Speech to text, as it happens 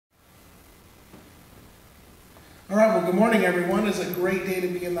All right, well, good morning, everyone. It's a great day to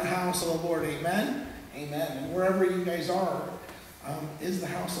be in the house of the Lord. Amen? Amen. And wherever you guys are is the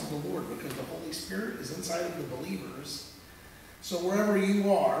house of the Lord, because the Holy Spirit is inside of the believers. So wherever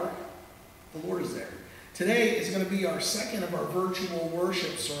you are, the Lord is there. Today is going to be our second of our virtual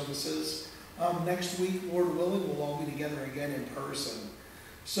worship services. Next week, Lord willing, we'll all be together again in person.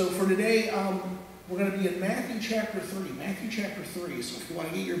 So for today, we're going to be in Matthew chapter 3. Matthew chapter 3. So if you want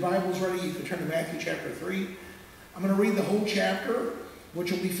to get your Bibles ready, you can turn to Matthew chapter 3. I'm going to read the whole chapter,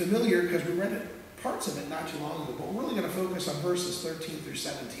 which will be familiar because we read parts of it not too long ago, but we're really going to focus on verses 13 through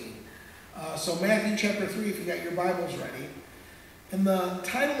 17. So Matthew chapter 3, if you got your Bibles ready. And the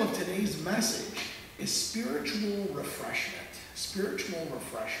title of today's message is Spiritual Refreshment. Spiritual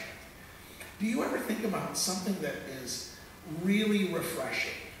Refreshment. Do you ever think about something that is really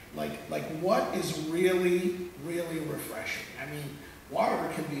refreshing? Like what is really, really refreshing? I mean, water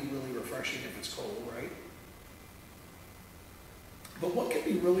can be really refreshing if it's cold, right? But what can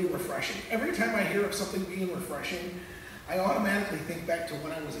be really refreshing? Every time I hear of something being refreshing, I automatically think back to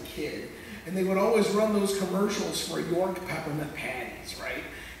when I was a kid. And they would always run those commercials for York peppermint patties, right?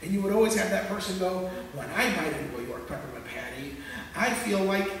 And you would always have that person go, when I bite into a York peppermint patty, I feel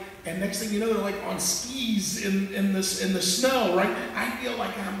like, and next thing you know, they're like on skis in the snow, right? I feel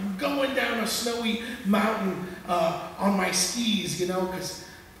like I'm going down a snowy mountain on my skis, you know, because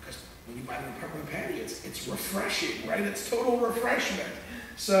when you bite into a peppermint patty, it's refreshing, right? It's total refreshment.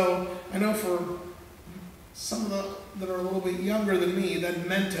 So I know for some of that are a little bit younger than me, then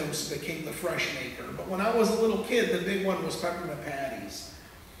Mentos became the fresh maker. But when I was a little kid, the big one was peppermint patties.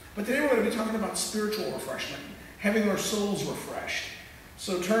 But today we're going to be talking about spiritual refreshment, having our souls refreshed.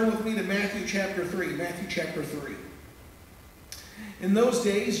 So turn with me to Matthew chapter 3. Matthew chapter 3. In those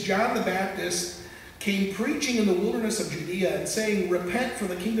days, John the Baptist came preaching in the wilderness of Judea and saying, "Repent, for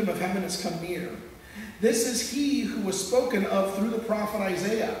the kingdom of heaven has come near." This is he who was spoken of through the prophet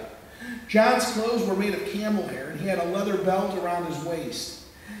Isaiah. John's clothes were made of camel hair, and he had a leather belt around his waist.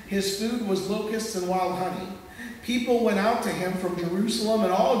 His food was locusts and wild honey. People went out to him from Jerusalem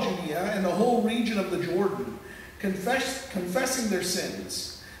and all Judea and the whole region of the Jordan, confessing their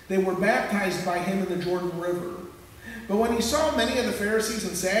sins. They were baptized by him in the Jordan River. But when he saw many of the Pharisees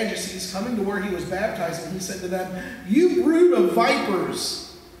and Sadducees coming to where he was baptizing, he said to them, "You brood of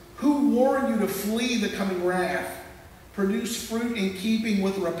vipers, who warned you to flee the coming wrath? Produce fruit in keeping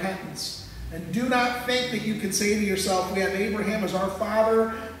with repentance. And do not think that you can say to yourself, 'We have Abraham as our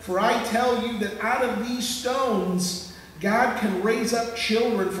father,' for I tell you that out of these stones God can raise up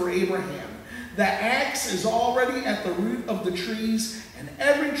children for Abraham. The axe is already at the root of the trees, and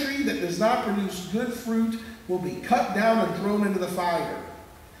every tree that does not produce good fruit will be cut down and thrown into the fire.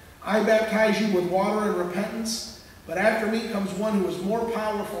 I baptize you with water and repentance, but after me comes one who is more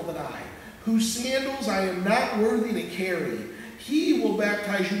powerful than I, whose sandals I am not worthy to carry. He will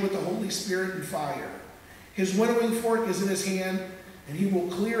baptize you with the Holy Spirit and fire. His winnowing fork is in his hand, and he will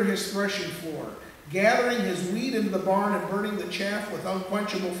clear his threshing floor, gathering his wheat into the barn and burning the chaff with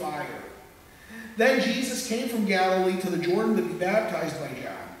unquenchable fire." Then Jesus came from Galilee to the Jordan to be baptized by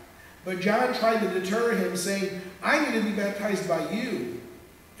John. But John tried to deter him, saying, "I need to be baptized by you,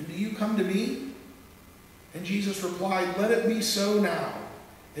 and do you come to me?" And Jesus replied, "Let it be so now.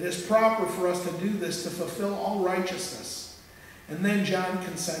 It is proper for us to do this to fulfill all righteousness." And then John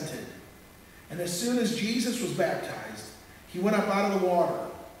consented. And as soon as Jesus was baptized, he went up out of the water.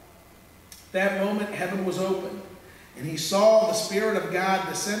 That moment heaven was opened, and he saw the Spirit of God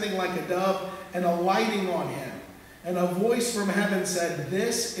descending like a dove and alighting on him. And a voice from heaven said,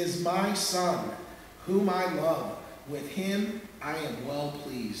 "This is my Son, whom I love. With him I am well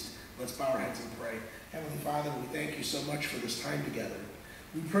pleased." Let's bow our heads and pray. Heavenly Father, we thank you so much for this time together.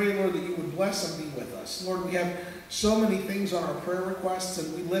 We pray, Lord, that you would bless and be with us. Lord, we have so many things on our prayer requests,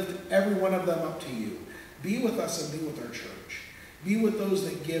 and we lift every one of them up to you. Be with us and be with our church. Be with those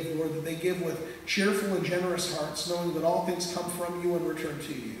that give, Lord, that they give with cheerful and generous hearts, knowing that all things come from you and return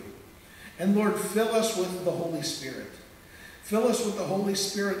to you. And Lord, fill us with the Holy Spirit. Fill us with the Holy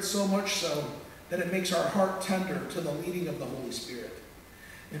Spirit so much so that it makes our heart tender to the leading of the Holy Spirit.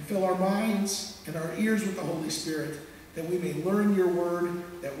 And fill our minds and our ears with the Holy Spirit, that we may learn your word,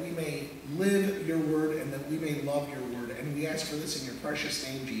 that we may live your word, and that we may love your word. And we ask for this in your precious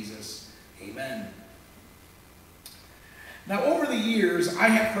name, Jesus. Amen. Now, over the years, I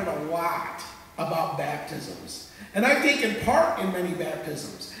have heard a lot about baptisms. And I've taken part in many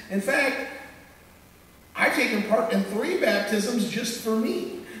baptisms. In fact, I've taken part in 3 baptisms just for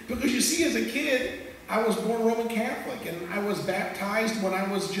me. Because you see, as a kid, I was born Roman Catholic, and I was baptized when I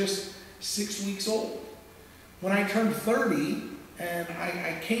was just 6 weeks old. When I turned 30, and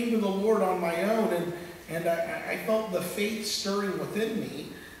I came to the Lord on my own, And I felt the faith stirring within me.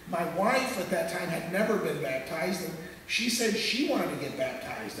 My wife at that time had never been baptized, and she said she wanted to get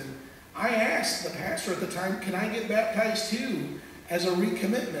baptized. And I asked the pastor at the time, can I get baptized too, as a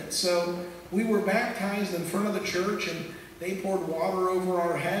recommitment? So we were baptized in front of the church, and they poured water over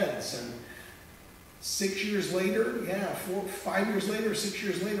our heads. And 6 years later, 5 years later, 6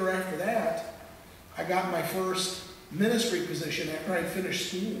 years later after that, I got my first ministry position after I finished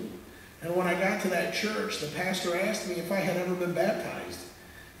school. And when I got to that church, the pastor asked me if I had ever been baptized.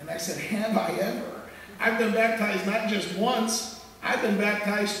 And I said, have I ever? I've been baptized not just once, I've been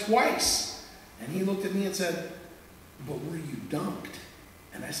baptized twice. And he looked at me and said, but were you dunked?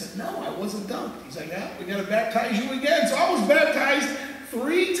 And I said, no, I wasn't dunked. He's like, yeah, we got to baptize you again. So I was baptized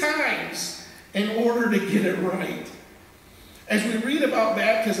 3 times in order to get it right. As we read about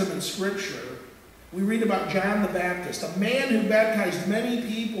baptism in Scripture, we read about John the Baptist, a man who baptized many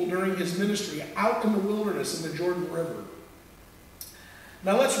people during his ministry out in the wilderness in the Jordan River.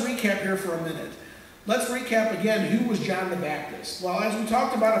 Now let's recap here for a minute. Let's recap again, who was John the Baptist? Well, as we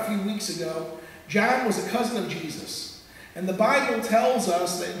talked about a few weeks ago, John was a cousin of Jesus. And the Bible tells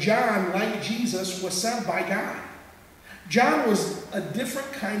us that John, like Jesus, was sent by God. John was a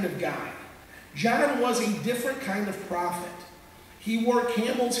different kind of guy. John was a different kind of prophet. He wore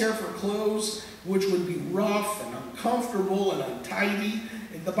camel's hair for clothes, which would be rough and uncomfortable and untidy.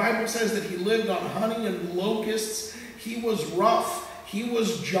 And the Bible says that he lived on honey and locusts. He was rough. He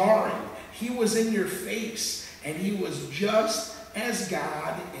was jarring. He was in your face. And he was just as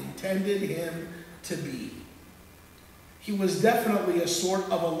God intended him to be. He was definitely a sort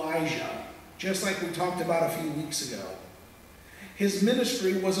of Elijah, just like we talked about a few weeks ago. His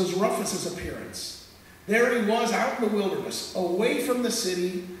ministry was as rough as his appearance. There he was out in the wilderness, away from the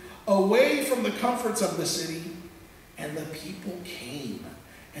city, away from the comforts of the city, and the people came.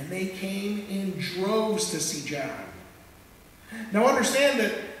 And they came in droves to see John. Now understand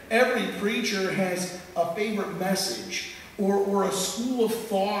that every preacher has a favorite message, or a school of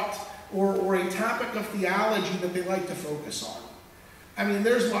thought, or a topic of theology that they like to focus on. I mean,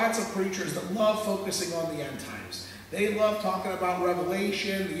 there's lots of preachers that love focusing on the end times. They love talking about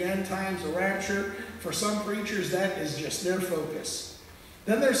Revelation, the end times, the rapture. For some preachers, that is just their focus.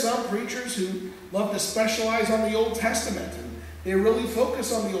 Then there's some preachers who love to specialize on the Old Testament, and they really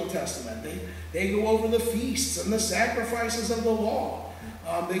focus on the Old Testament. They go over the feasts and the sacrifices of the law.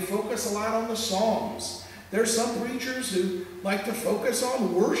 They focus a lot on the Psalms. There's some preachers who like to focus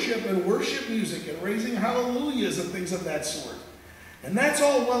on worship and worship music and raising hallelujahs and things of that sort. And that's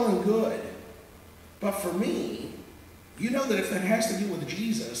all well and good. But for me, you know that if that has to do with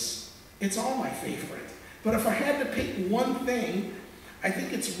Jesus, it's all my favorite. But if I had to pick one thing, I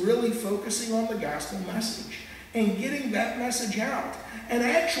think it's really focusing on the gospel message and getting that message out. And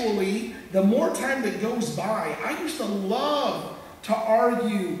actually, the more time that goes by, I used to love to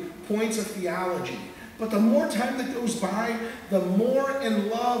argue points of theology. But the more time that goes by, the more in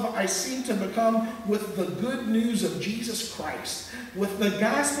love I seem to become with the good news of Jesus Christ, with the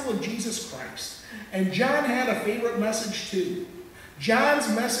gospel of Jesus Christ. And John had a favorite message too. John's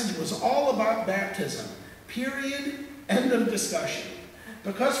message was all about baptism. Period. End of discussion.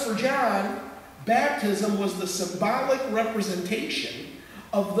 Because for John, baptism was the symbolic representation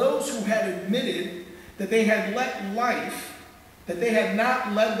of those who had admitted that they had led life, that they had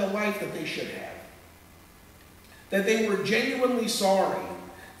not led the life that they should have. That they were genuinely sorry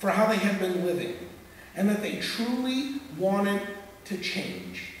for how they had been living, and that they truly wanted to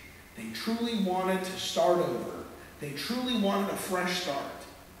change. They truly wanted to start over. They truly wanted a fresh start.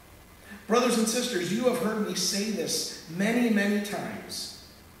 Brothers and sisters, you have heard me say this many, many times.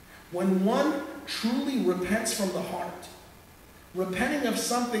 When one truly repents from the heart, repenting of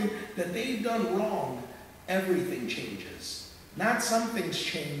something that they've done wrong, everything changes. Not some things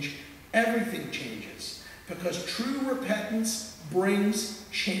change, everything changes. Because true repentance brings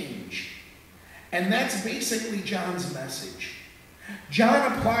change. And that's basically John's message.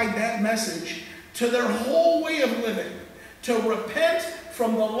 John applied that message to their whole way of living. To repent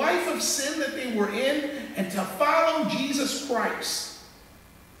from the life of sin that they were in and to follow Jesus Christ.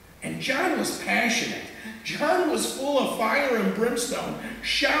 And John was passionate. John was full of fire and brimstone,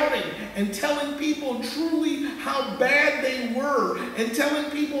 shouting and telling people truly how bad they were and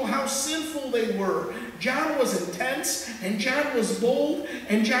telling people how sinful they were. John was intense, and John was bold,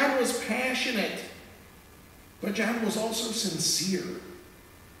 and John was passionate. But John was also sincere.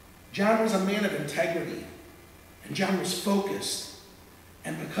 John was a man of integrity, and John was focused.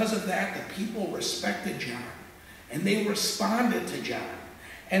 And because of that, the people respected John, and they responded to John.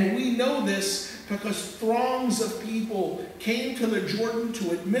 And we know this because throngs of people came to the Jordan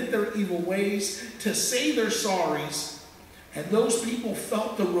to admit their evil ways, to say their sorries. And those people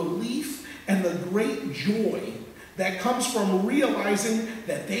felt the relief and the great joy that comes from realizing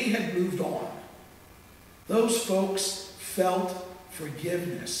that they had moved on. Those folks felt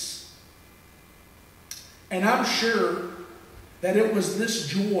forgiveness. And I'm sure that it was this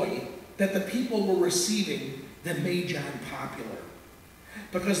joy that the people were receiving that made John popular.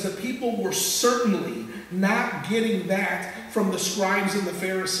 Because the people were certainly not getting that from the scribes and the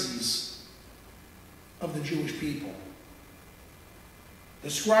Pharisees of the Jewish people. The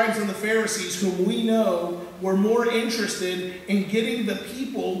scribes and the Pharisees, whom we know were more interested in getting the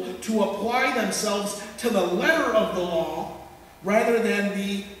people to apply themselves to the letter of the law rather than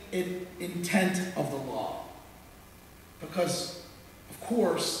the intent of the law. Because, of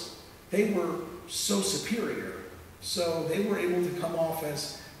course, they were so superior, so they were able to come off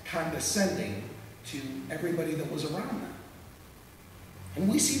as condescending to everybody that was around them. And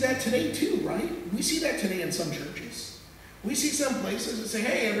we see that today too, right? We see that today in some churches. We see some places that say,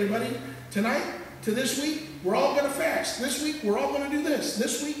 hey, everybody, tonight to this week, we're all going to fast. This week, we're all going to do this.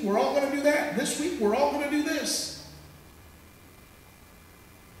 This week, we're all going to do that. This week, we're all going to do this.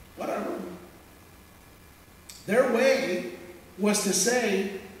 Whatever. Their way was to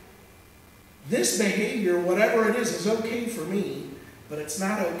say, this behavior, whatever it is okay for me, but it's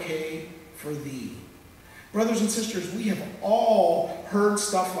not okay for thee. Brothers and sisters, we have all heard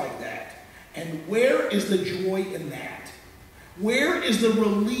stuff like that. And where is the joy in that? Where is the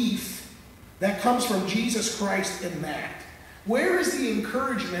relief that comes from Jesus Christ in that? Where is the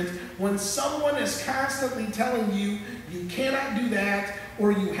encouragement when someone is constantly telling you, you cannot do that,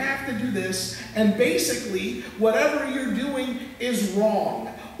 or you have to do this, and basically whatever you're doing is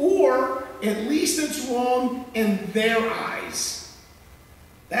wrong, or at least it's wrong in their eyes?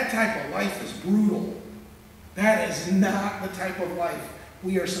 That type of life is brutal. That is not the type of life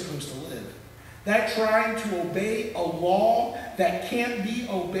we are supposed to live. That trying to obey a law that can't be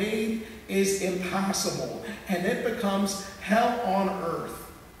obeyed is impossible, and it becomes hell on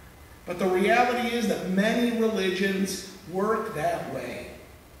earth. But the reality is that many religions work that way.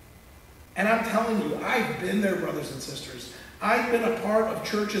 And I'm telling you, I've been there, brothers and sisters. I've been a part of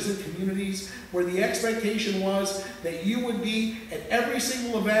churches and communities where the expectation was that you would be at every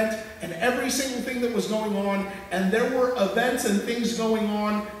single event and every single thing that was going on, and there were events and things going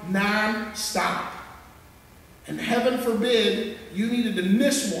on non-stop. And heaven forbid you needed to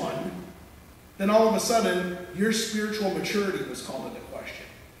miss one, then all of a sudden your spiritual maturity was called into question.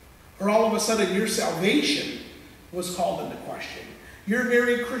 Or all of a sudden your salvation was called into question. Your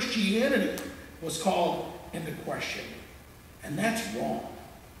very Christianity was called into question. And that's wrong.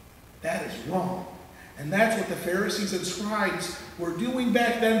 That is wrong. And that's what the Pharisees and scribes were doing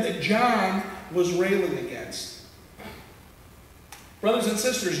back then that John was railing against. Brothers and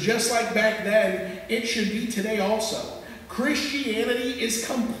sisters, just like back then, it should be today also. Christianity is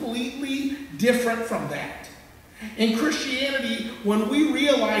completely different from that. In Christianity, when we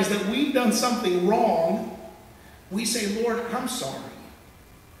realize that we've done something wrong, we say, Lord, I'm sorry.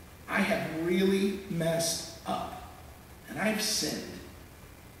 I have really messed up. And I've sinned.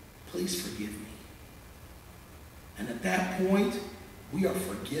 Please forgive me. And at that point, we are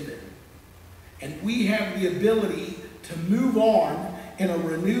forgiven. And we have the ability to move on in a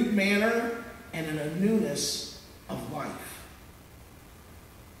renewed manner and in a newness of life.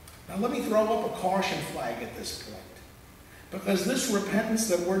 Now let me throw up a caution flag at this point. Because this repentance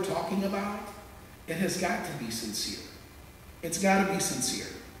that we're talking about, it has got to be sincere. It's got to be sincere.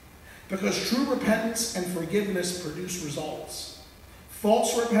 Because true repentance and forgiveness produce results.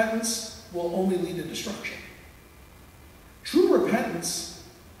 False repentance will only lead to destruction. True repentance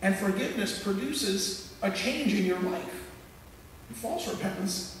and forgiveness produces a change in your life. And false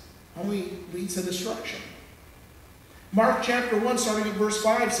repentance only leads to destruction. Mark chapter 1, starting at verse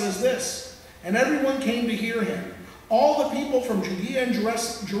 5, says this, and everyone came to hear him. All the people from Judea and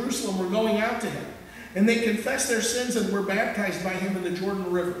Jerusalem were going out to him, and they confessed their sins and were baptized by him in the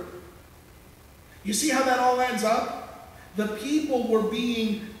Jordan River. You see how that all adds up? The people were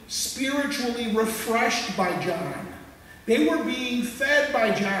being spiritually refreshed by John. They were being fed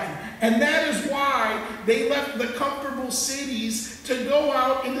by John. And that is why they left the comfortable cities to go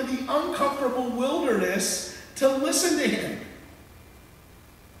out into the uncomfortable wilderness to listen to him.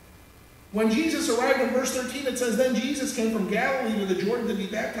 When Jesus arrived in verse 13, it says, then Jesus came from Galilee to the Jordan to be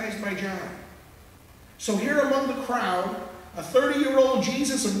baptized by John. So here among the crowd, a 30-year-old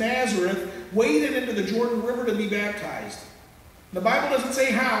Jesus of Nazareth waded into the Jordan River to be baptized. The Bible doesn't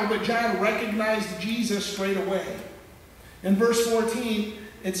say how, but John recognized Jesus straight away. In verse 14,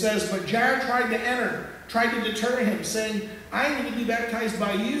 it says, but John tried to deter him, saying, I need to be baptized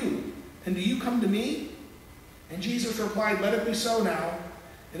by you, and do you come to me? And Jesus replied, let it be so now.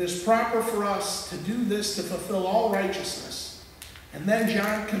 It is proper for us to do this to fulfill all righteousness. And then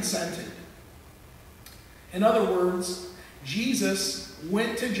John consented. In other words, Jesus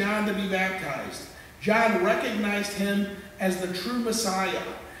went to John to be baptized. John recognized him as the true Messiah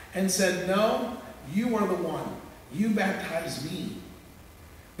and said, no, you are the one. You baptize me.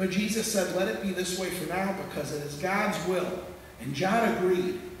 But Jesus said, let it be this way for now because it is God's will. And John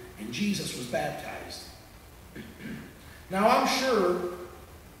agreed, and Jesus was baptized. Now I'm sure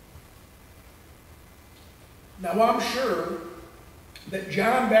that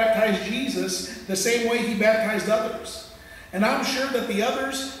John baptized Jesus the same way he baptized others. And I'm sure that the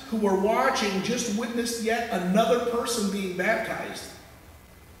others who were watching just witnessed yet another person being baptized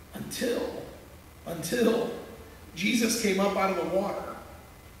until Jesus came up out of the water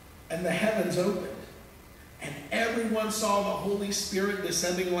and the heavens opened and everyone saw the Holy Spirit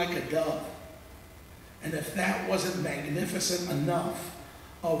descending like a dove. And if that wasn't magnificent enough,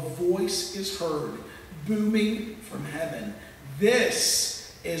 a voice is heard booming from heaven.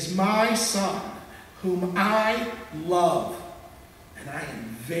 This is my Son, whom I love, and I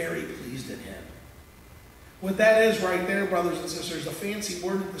am very pleased in him. What that is right there, brothers and sisters, a fancy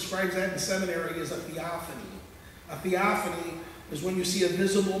word that describes that in seminary is a theophany. A theophany is when you see a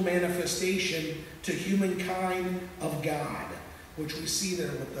visible manifestation to humankind of God, which we see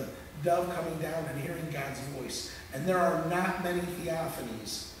there with the dove coming down and hearing God's voice. And there are not many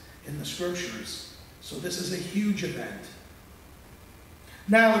theophanies in the scriptures, so this is a huge event.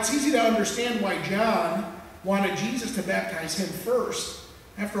 Now, it's easy to understand why John wanted Jesus to baptize him first.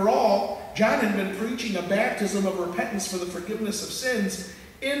 After all, John had been preaching a baptism of repentance for the forgiveness of sins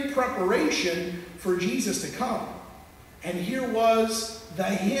in preparation for Jesus to come. And here was the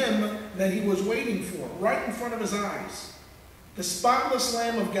hymn that he was waiting for, right in front of his eyes. The spotless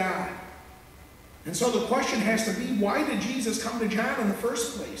Lamb of God. And so the question has to be, why did Jesus come to John in the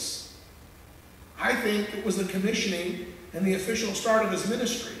first place? I think it was the commissioning and the official start of his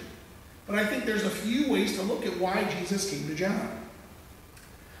ministry. But I think there's a few ways to look at why Jesus came to John.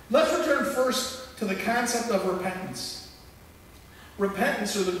 Let's return first to the concept of repentance.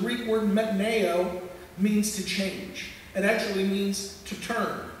 Repentance, or the Greek word metanoeo, means to change. It actually means to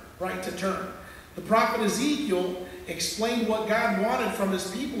turn, right? To turn. The prophet Ezekiel explained what God wanted from his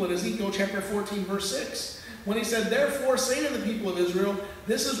people in Ezekiel chapter 14, verse 6. When he said, therefore say to the people of Israel,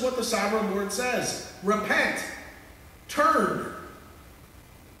 this is what the sovereign Lord says. Repent. Turn.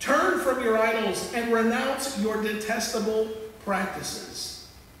 Turn from your idols and renounce your detestable practices.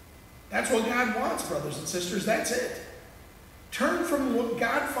 That's what God wants, brothers and sisters. That's it. Turn from what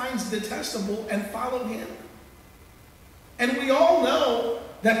God finds detestable and follow him. And we all know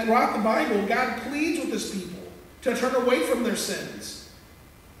that throughout the Bible, God pleads with his people to turn away from their sins,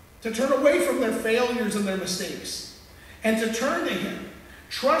 to turn away from their failures and their mistakes, and to turn to him,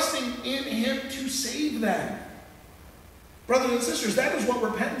 trusting in him to save them. Brothers and sisters, that is what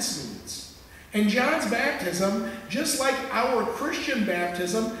repentance means. And John's baptism, just like our Christian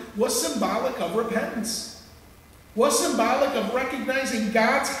baptism, was symbolic of repentance. Was symbolic of recognizing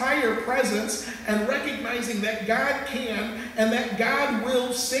God's higher presence and recognizing that God can and that God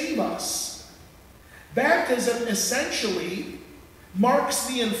will save us. Baptism essentially marks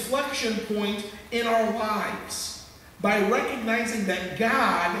the inflection point in our lives by recognizing that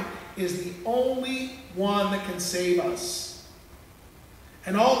God is the only one that can save us.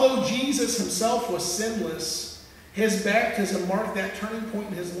 And although Jesus himself was sinless, his baptism marked that turning point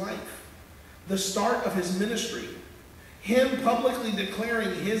in his life, the start of his ministry, him publicly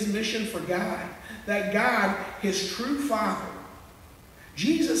declaring his mission for God, that God, his true Father.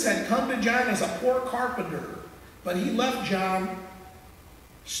 Jesus had come to John as a poor carpenter, but he left John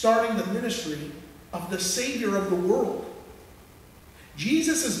starting the ministry of the Savior of the world.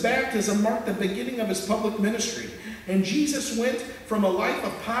 Jesus' baptism marked the beginning of his public ministry, and Jesus went from a life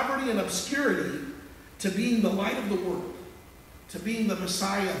of poverty and obscurity to being the light of the world, to being the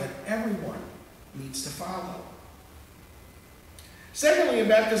Messiah that everyone needs to follow. Secondly, in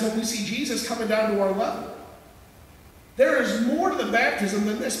baptism, we see Jesus coming down to our level. There is more to the baptism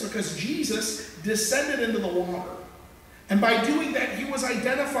than this, because Jesus descended into the water. And by doing that, he was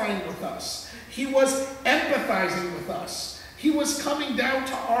identifying with us. He was empathizing with us. He was coming down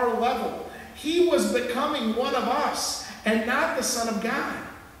to our level. He was becoming one of us and not the Son of God.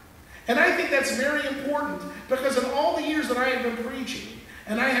 And I think that's very important, because in all the years that I have been preaching,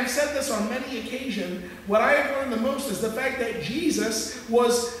 And I have said this on many occasions, what I have learned the most is the fact that Jesus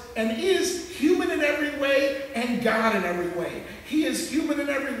was and is human in every way and God in every way. He is human in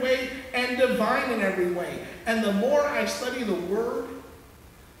every way and divine in every way. And the more I study the Word,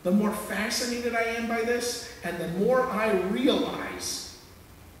 the more fascinated I am by this, and the more I realize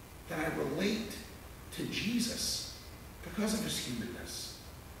that I relate to Jesus because of his humanness.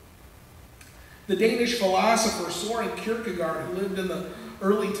 The Danish philosopher Søren Kierkegaard, who lived in the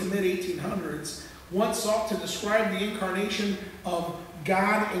early to mid-1800s, once sought to describe the incarnation of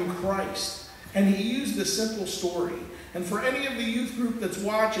God in Christ. And he used a simple story. And for any of the youth group that's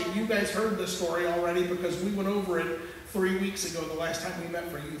watching, you guys heard this story already because we went over it 3 weeks ago, the last time we met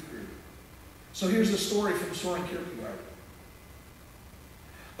for youth group. So here's the story from Søren Kierkegaard.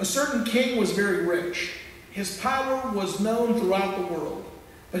 A certain king was very rich. His power was known throughout the world,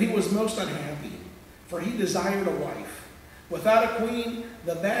 but he was most unhappy, for he desired a wife. Without a queen,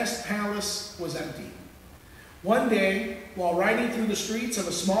 the vast palace was empty. One day, while riding through the streets of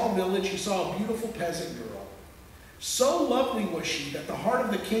a small village, he saw a beautiful peasant girl. So lovely was she that the heart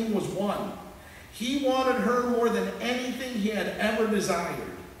of the king was won. He wanted her more than anything he had ever desired.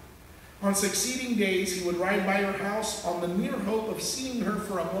 On succeeding days, he would ride by her house on the mere hope of seeing her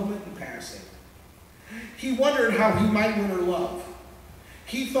for a moment in passing. He wondered how he might win her love.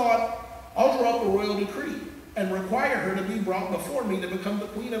 He thought, I'll draw up a royal decree and require her to be brought before me to become the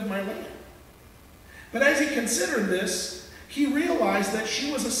queen of my land. But as he considered this, he realized that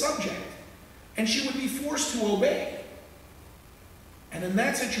she was a subject, and she would be forced to obey. And in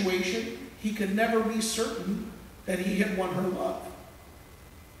that situation, he could never be certain that he had won her love.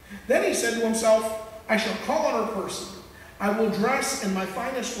 Then he said to himself, I shall call on her person. I will dress in my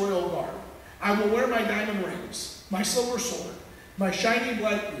finest royal garb. I will wear my diamond rings, my silver sword, my shiny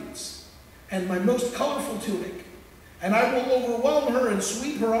black boots, and my most colorful tunic. And I will overwhelm her and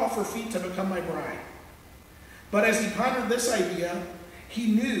sweep her off her feet to become my bride. But as he pondered this idea,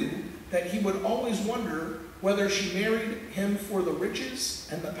 he knew that he would always wonder whether she married him for the riches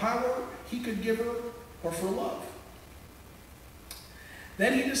and the power he could give her or for love.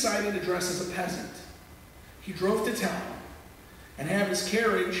 Then he decided to dress as a peasant. He drove to town and have his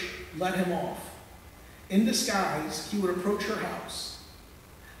carriage let him off. In disguise, he would approach her house.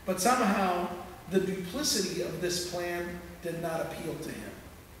 But somehow, the duplicity of this plan did not appeal to him.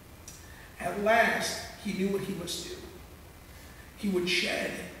 At last, he knew what he must do. He would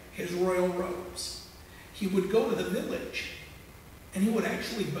shed his royal robes. He would go to the village, and he would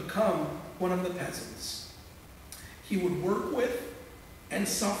actually become one of the peasants. He would work with and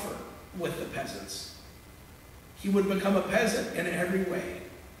suffer with the peasants. He would become a peasant in every way.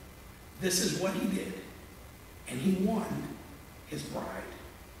 This is what he did, and he won his bride.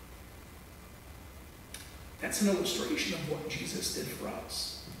 That's an illustration of what Jesus did for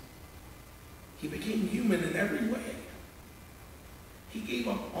us. He became human in every way. He gave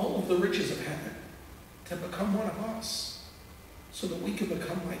up all of the riches of heaven to become one of us so that we could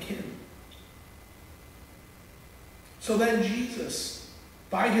become like him. So then Jesus,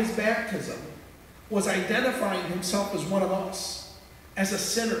 by his baptism, was identifying himself as one of us, as a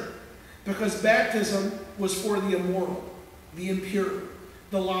sinner, because baptism was for the immoral, the impure,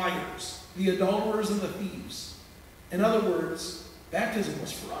 the liars, the adulterers, and the thieves. In other words, baptism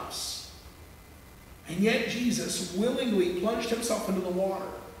was for us. And yet Jesus willingly plunged himself into the water,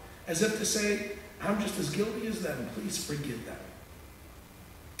 as if to say, I'm just as guilty as them, please forgive them.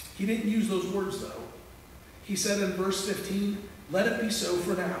 He didn't use those words, though. He said in verse 15, let it be so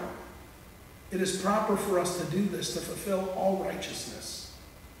for now. It is proper for us to do this to fulfill all righteousness.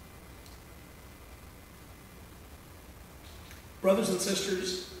 Brothers and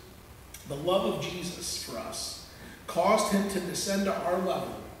sisters, the love of Jesus for us caused him to descend to our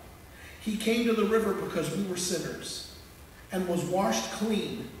level. He came to the river because we were sinners and was washed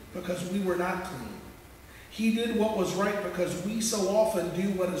clean because we were not clean. He did what was right because we so often do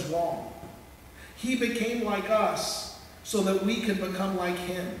what is wrong. He became like us so that we could become like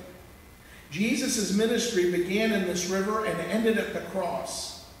him. Jesus' ministry began in this river and ended at the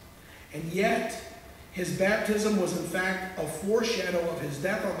cross. And yet, his baptism was in fact a foreshadow of his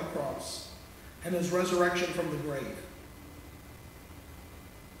death on the cross and his resurrection from the grave.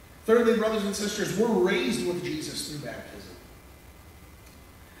 Thirdly, brothers and sisters, we're raised with Jesus through baptism.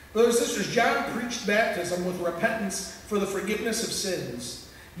 Brothers and sisters, John preached baptism with repentance for the forgiveness of sins,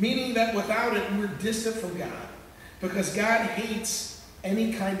 meaning that without it, we're distant from God, because God hates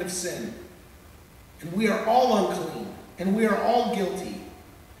any kind of sin. And we are all unclean, and we are all guilty.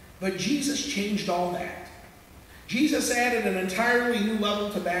 But Jesus changed all that. Jesus added an entirely new level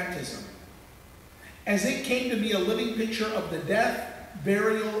to baptism, as it came to be a living picture of the death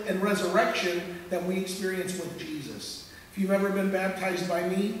burial, and resurrection that we experience with Jesus. If you've ever been baptized by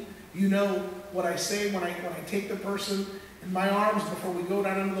me, you know what I say when I take the person in my arms before we go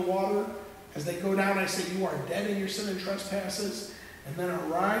down into the water. As they go down, I say, you are dead in your sin and trespasses, and then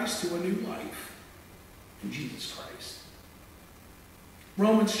arise to a new life in Jesus Christ.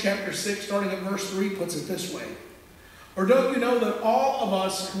 Romans chapter 6, starting at verse 3, puts it this way. Or don't you know that all of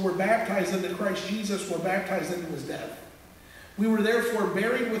us who were baptized into Christ Jesus were baptized into his death? We were therefore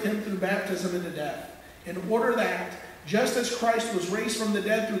buried with him through baptism into death, in order that, just as Christ was raised from the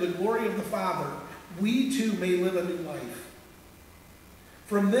dead through the glory of the Father, we too may live a new life.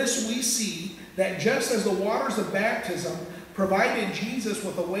 From this we see that just as the waters of baptism provided Jesus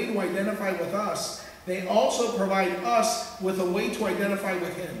with a way to identify with us, they also provide us with a way to identify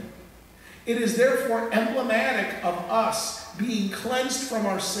with him. It is therefore emblematic of us being cleansed from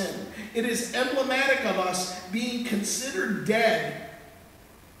our sin. It is emblematic of us being considered dead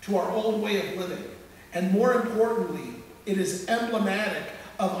to our old way of living. And more importantly, it is emblematic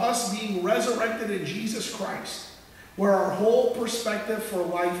of us being resurrected in Jesus Christ, where our whole perspective for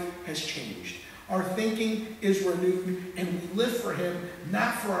life has changed. Our thinking is renewed, and we live for him,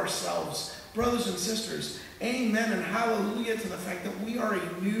 not for ourselves. Brothers and sisters, amen and hallelujah to the fact that we are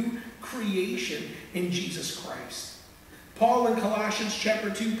a new creation in Jesus Christ. Paul in Colossians chapter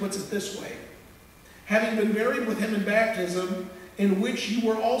 2 puts it this way. Having been buried with him in baptism, in which you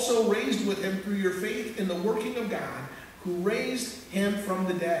were also raised with him through your faith in the working of God, who raised him from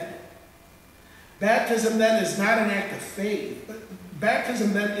the dead. Baptism then is not an act of faith.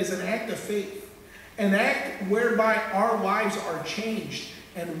 Baptism then is an act of faith. An act whereby our lives are changed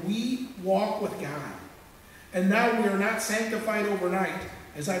and we walk with God. And now we are not sanctified overnight.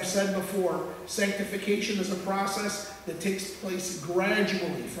 As I've said before, sanctification is a process that takes place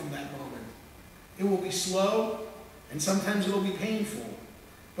gradually from that moment. It will be slow, and sometimes it will be painful.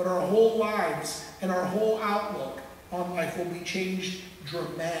 But our whole lives and our whole outlook on life will be changed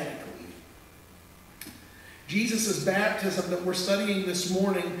dramatically. Jesus' baptism that we're studying this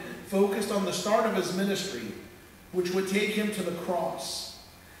morning focused on the start of his ministry, which would take him to the cross.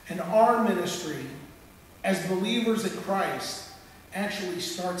 And our ministry as believers in Christ actually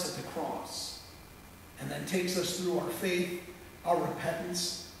starts at the cross and then takes us through our faith, our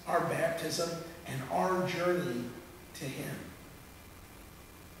repentance, our baptism, and our journey to him.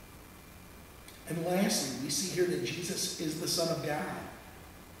 And lastly, we see here that Jesus is the Son of God.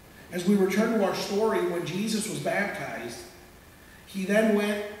 As we return to our story, when Jesus was baptized, he then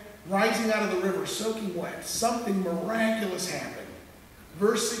went rising out of the river, soaking wet. Something miraculous happened.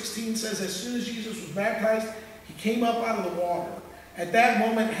 Verse 16 says, as soon as Jesus was baptized, he came up out of the water. At that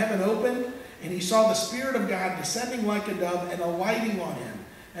moment, heaven opened, and he saw the Spirit of God descending like a dove and alighting on him.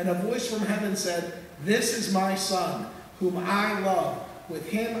 And a voice from heaven said, this is my Son, whom I love. With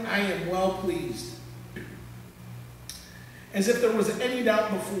him I am well pleased. As if there was any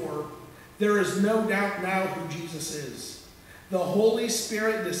doubt before, there is no doubt now who Jesus is. The Holy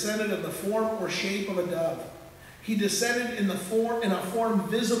Spirit descended in the form or shape of a dove. He descended in a form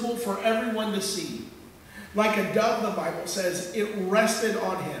visible for everyone to see. Like a dove, the Bible says, it rested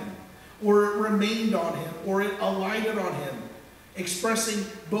on him, or it remained on him, or it alighted on him, expressing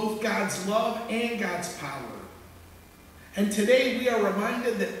both God's love and God's power. And today we are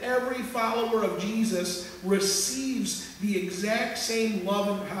reminded that every follower of Jesus receives the exact same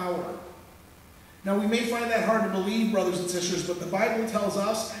love and power. Now we may find that hard to believe, brothers and sisters, but the Bible tells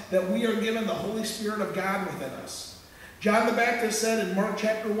us that we are given the Holy Spirit of God within us. John the Baptist said in Mark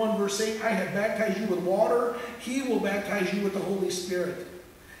chapter 1 verse 8, I have baptized you with water, he will baptize you with the Holy Spirit.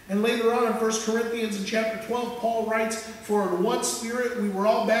 And later on in 1 Corinthians in chapter 12, Paul writes, for in one Spirit we were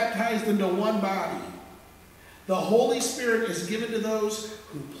all baptized into one body. The Holy Spirit is given to those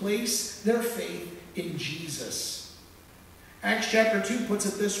who place their faith in Jesus. Acts chapter 2 puts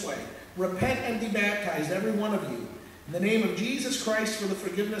it this way. Repent and be baptized, every one of you, in the name of Jesus Christ for the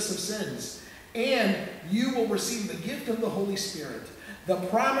forgiveness of sins, and you will receive the gift of the Holy Spirit. The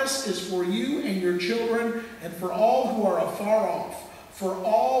promise is for you and your children, and for all who are afar off, for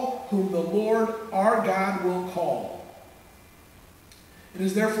all whom the Lord our God will call. It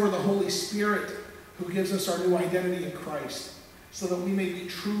is therefore the Holy Spirit who gives us our new identity in Christ, so that we may be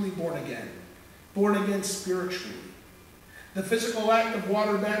truly born again spiritually. The physical act of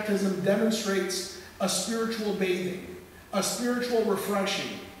water baptism demonstrates a spiritual bathing, a spiritual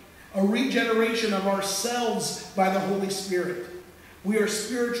refreshing, a regeneration of ourselves by the Holy Spirit. We are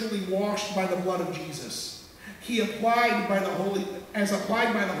spiritually washed by the blood of Jesus. As applied by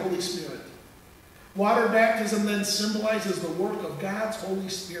the Holy Spirit. Water baptism then symbolizes the work of God's Holy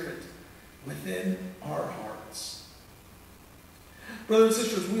Spirit within our hearts. Brothers and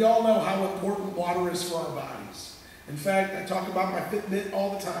sisters, we all know how important water is for our bodies. In fact, I talk about my Fitbit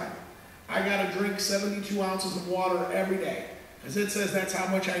all the time. I got to drink 72 ounces of water every day, because it says that's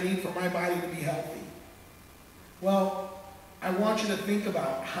how much I need for my body to be healthy. Well, I want you to think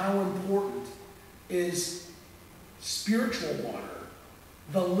about how important is spiritual water,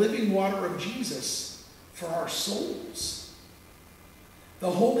 the living water of Jesus, for our souls.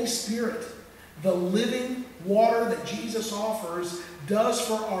 The Holy Spirit, the living water that Jesus offers, does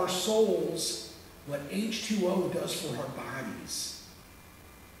for our souls what H2O does for our bodies.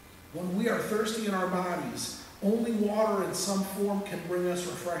 When we are thirsty in our bodies, only water in some form can bring us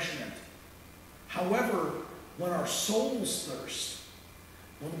refreshment. However, when our souls thirst,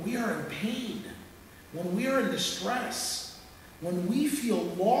 when we are in pain, when we are in distress, when we feel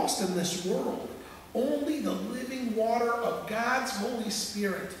lost in this world, only the living water of God's Holy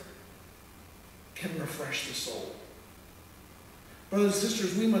Spirit can refresh the soul. Brothers and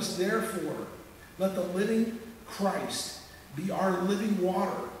sisters, we must therefore let the living Christ be our living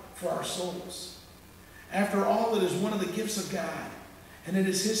water for our souls. After all, it is one of the gifts of God, and it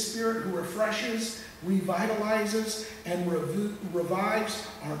is His Spirit who refreshes, revitalizes, and revives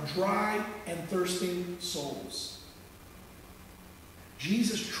our dry and thirsting souls.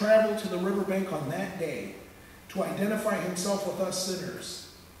 Jesus traveled to the riverbank on that day to identify Himself with us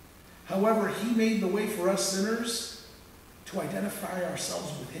sinners. However, He made the way for us sinners to identify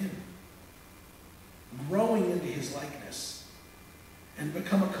ourselves with Him, growing into His likeness, and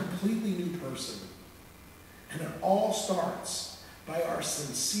become a completely new person. And it all starts by our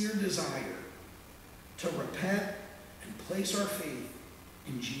sincere desire to repent and place our faith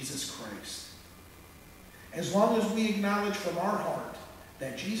in Jesus Christ. As long as we acknowledge from our heart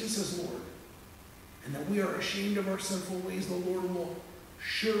that Jesus is Lord, and that we are ashamed of our sinful ways, the Lord will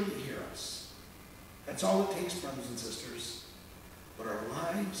surely hear us. That's all it takes, brothers and sisters. But our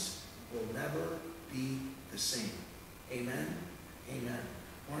lives will never be the same. Amen? Amen.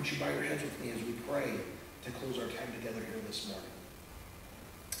 Why don't you bow your heads with me as we pray to close our time together here this morning.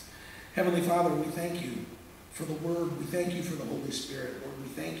 Heavenly Father, we thank you for the Word. We thank you for the Holy Spirit. Lord, we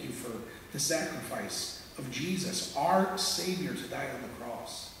thank you for the sacrifice of Jesus, our Savior, to die on the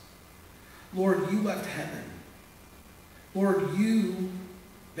cross. Lord, you left heaven. Lord, you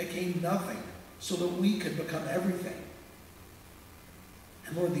became nothing so that we could become everything.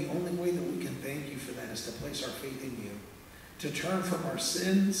 And Lord, the only way that we can thank you for that is to place our faith in you, to turn from our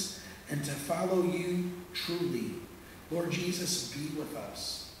sins and to follow you truly. Lord Jesus, be with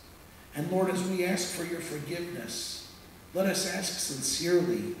us. And Lord, as we ask for your forgiveness, let us ask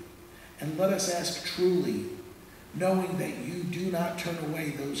sincerely and let us ask truly, knowing that you do not turn away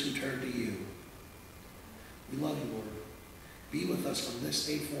those who turn to you. We love you, Lord. Be with us from this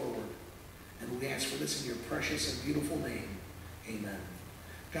day forward. And we ask for this in your precious and beautiful name. Amen.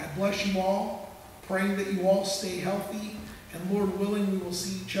 God bless you all. Praying that you all stay healthy. And Lord willing, we will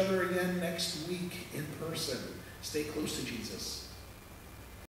see each other again next week in person. Stay close to Jesus.